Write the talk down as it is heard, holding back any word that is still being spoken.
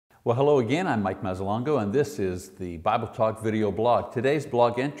Well, hello again, I'm Mike Mazzalongo, and this is the Bible Talk video blog. Today's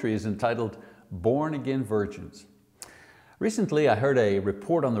blog entry is entitled, Born Again Virgins. Recently, I heard a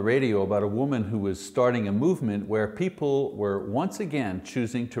report on the radio about a woman who was starting a movement where people were once again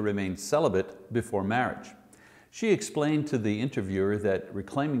choosing to remain celibate before marriage. She explained to the interviewer that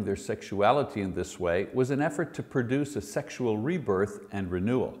reclaiming their sexuality in this way was an effort to produce a sexual rebirth and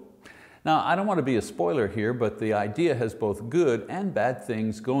renewal. Now, I don't want to be a spoiler here, but the idea has both good and bad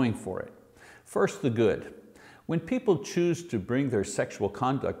things going for it. First, the good. When people choose to bring their sexual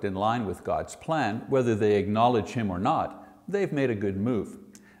conduct in line with God's plan, whether they acknowledge Him or not, they've made a good move.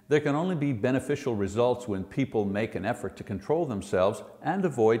 There can only be beneficial results when people make an effort to control themselves and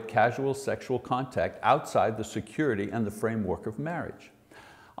avoid casual sexual contact outside the security and the framework of marriage.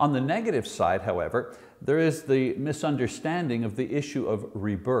 On the negative side, however, there is the misunderstanding of the issue of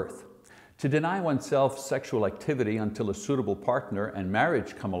rebirth. To deny oneself sexual activity until a suitable partner and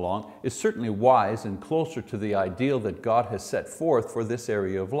marriage come along is certainly wise and closer to the ideal that God has set forth for this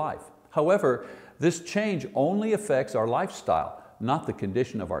area of life. However, this change only affects our lifestyle, not the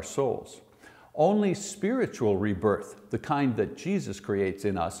condition of our souls. Only spiritual rebirth, the kind that Jesus creates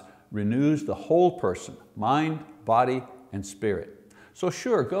in us, renews the whole person, mind, body, and spirit. So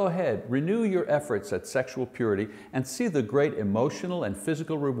sure, go ahead, renew your efforts at sexual purity and see the great emotional and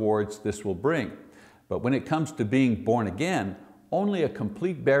physical rewards this will bring. But when it comes to being born again, only a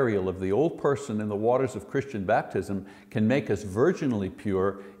complete burial of the old person in the waters of Christian baptism can make us virginally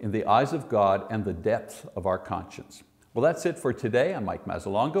pure in the eyes of God and the depth of our conscience. Well, that's it for today. I'm Mike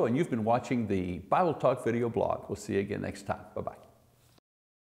Mazzalongo, and you've been watching the Bible Talk video blog. We'll see you again next time. Bye-bye.